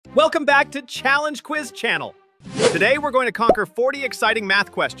Welcome back to Challenge Quiz Channel. Today we're going to conquer 40 exciting math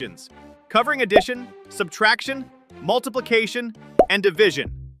questions, covering addition, subtraction, multiplication, and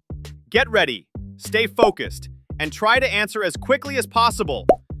division. Get ready, stay focused, and try to answer as quickly as possible.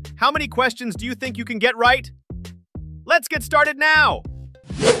 How many questions do you think you can get right? Let's get started now!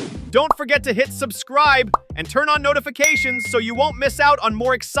 Don't forget to hit subscribe and turn on notifications so you won't miss out on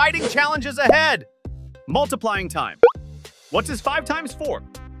more exciting challenges ahead. Multiplying time. What is 5 times 4?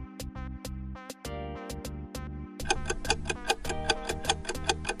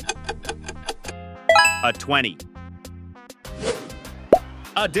 A 20.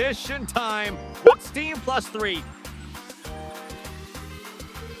 Addition time. What's steam plus 3?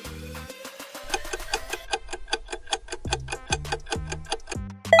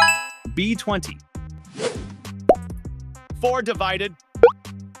 B20. 4 divided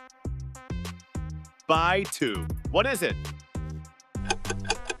by 2. What is it?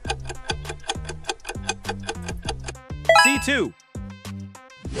 C2.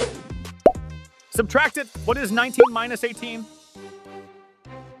 Subtract it. What is 19 minus 18?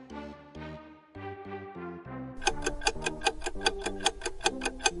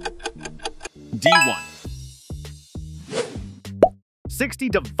 D1. 60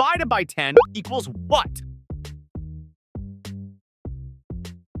 divided by 10 equals what?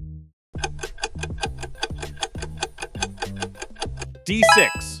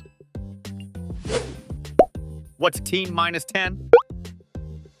 D6. What's 10 minus 10?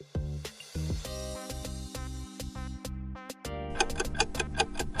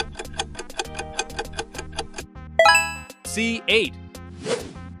 C8.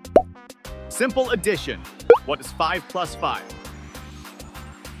 Simple addition. What is 5 plus 5?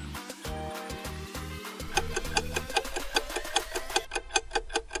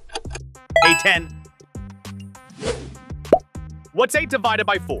 A10. What's 8 divided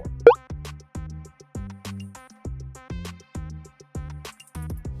by 4?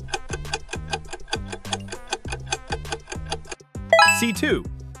 C2.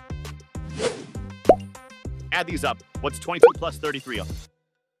 Add these up. What's 22 plus 33?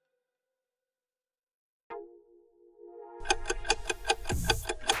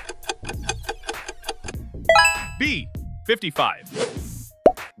 B. 55.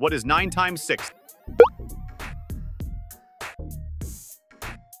 What is 9 times 6?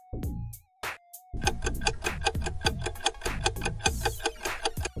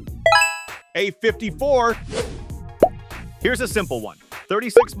 A. 54. Here's a simple one.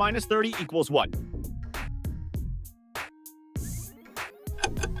 36 minus 30 equals what?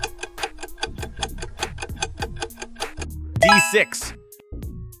 D6.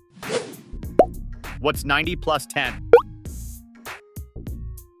 What's 90 plus 10?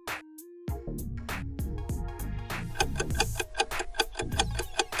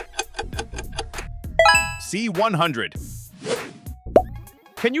 C100.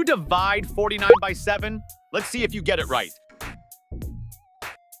 Can you divide 49 by 7? Let's see if you get it right.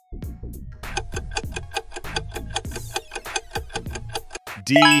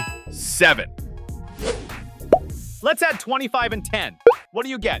 D7. Let's add 25 and 10. What do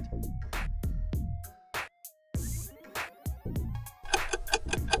you get?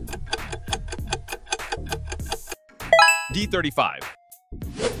 D35.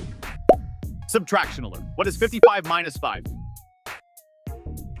 Subtraction alert. What is 55 minus 5?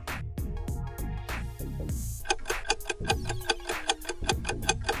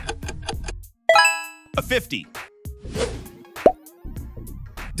 A 50.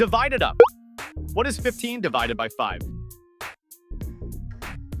 Divide it up. What is 15 divided by 5?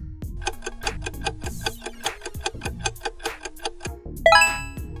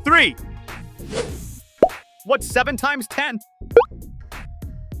 Three. What's 7 times 10?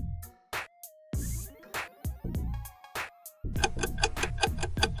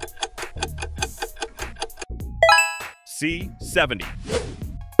 C70.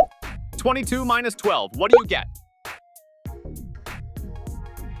 22 minus 12. What do you get?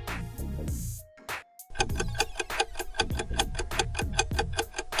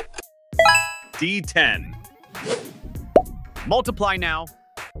 D10. Multiply now.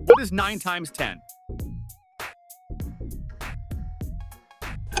 What is 9 times 10?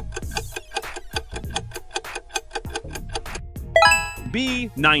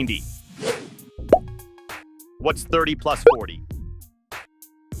 B90. What's 30 plus 40?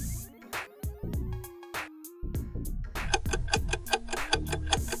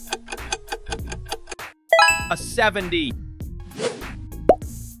 A 70.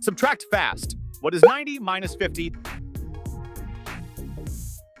 Subtract fast. What is 90 minus 50?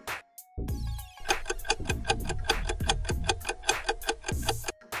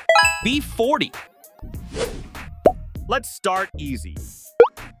 B40. Let's start easy.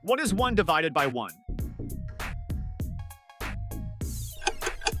 What is 1 divided by 1?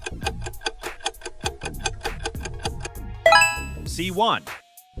 C1.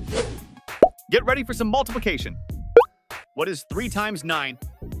 Get ready for some multiplication. What is 3 times 9?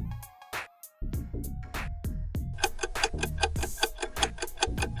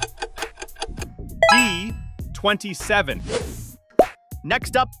 D27.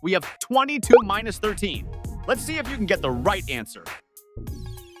 Next up, we have 22 minus 13. Let's see if you can get the right answer.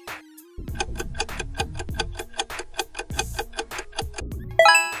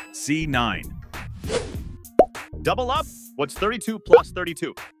 C9. Double up. What's 32 plus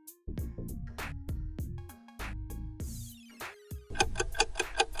 32?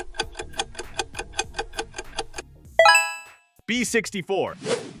 B64.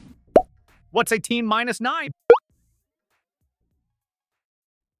 What's 18 minus 9?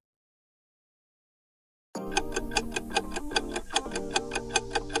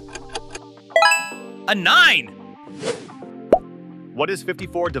 A 9. What is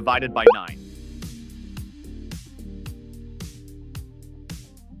 54 divided by 9?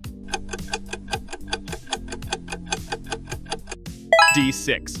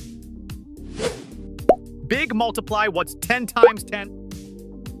 D6. Big multiply. What's 10 times 10?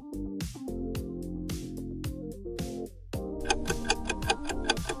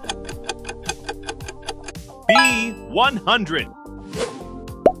 B100.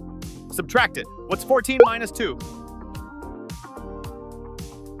 Subtract it. What's 14 minus 2?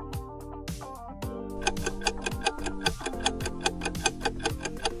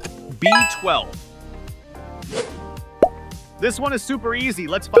 B12. This one is super easy.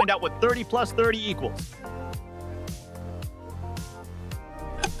 Let's find out what 30 plus 30 equals.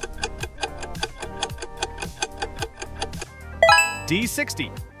 D60.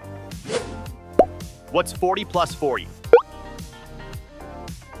 What's 40 plus 40?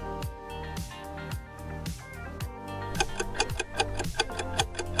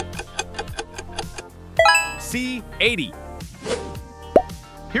 C80.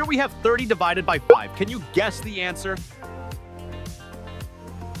 Here we have 30 divided by 5. Can you guess the answer?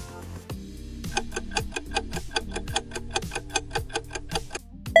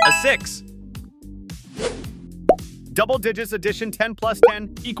 A 6. Double digits addition 10 plus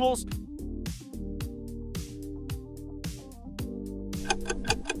 10 equals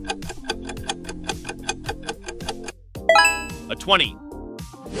a 20.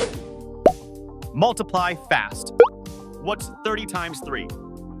 Multiply fast. What's 30 times 3?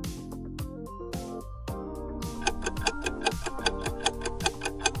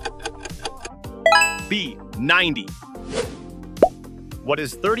 B, 90. What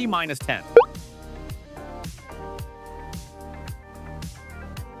is 30 minus 10?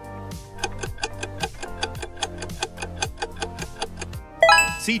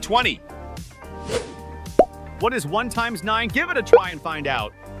 C20. What is 1 times 9? Give it a try and find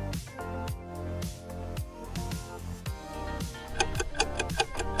out.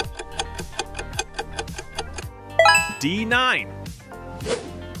 D9.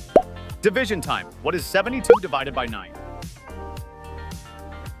 Division time. What is 72 divided by 9?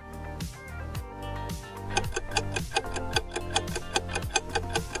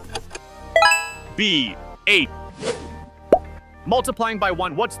 B8. Multiplying by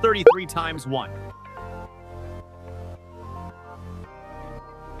 1. What's 33 times 1?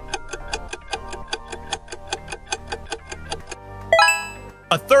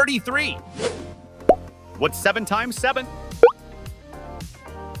 A 33. What's 7 times 7?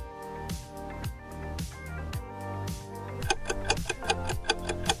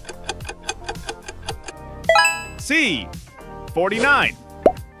 C, 49.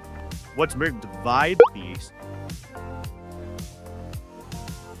 What's divide these?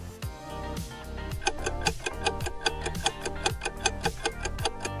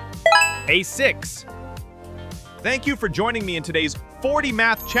 A 6. Thank you for joining me in today's 40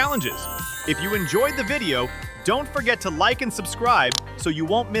 math challenges. If you enjoyed the video, don't forget to like and subscribe so you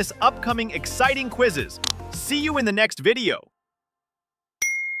won't miss upcoming exciting quizzes. See you in the next video.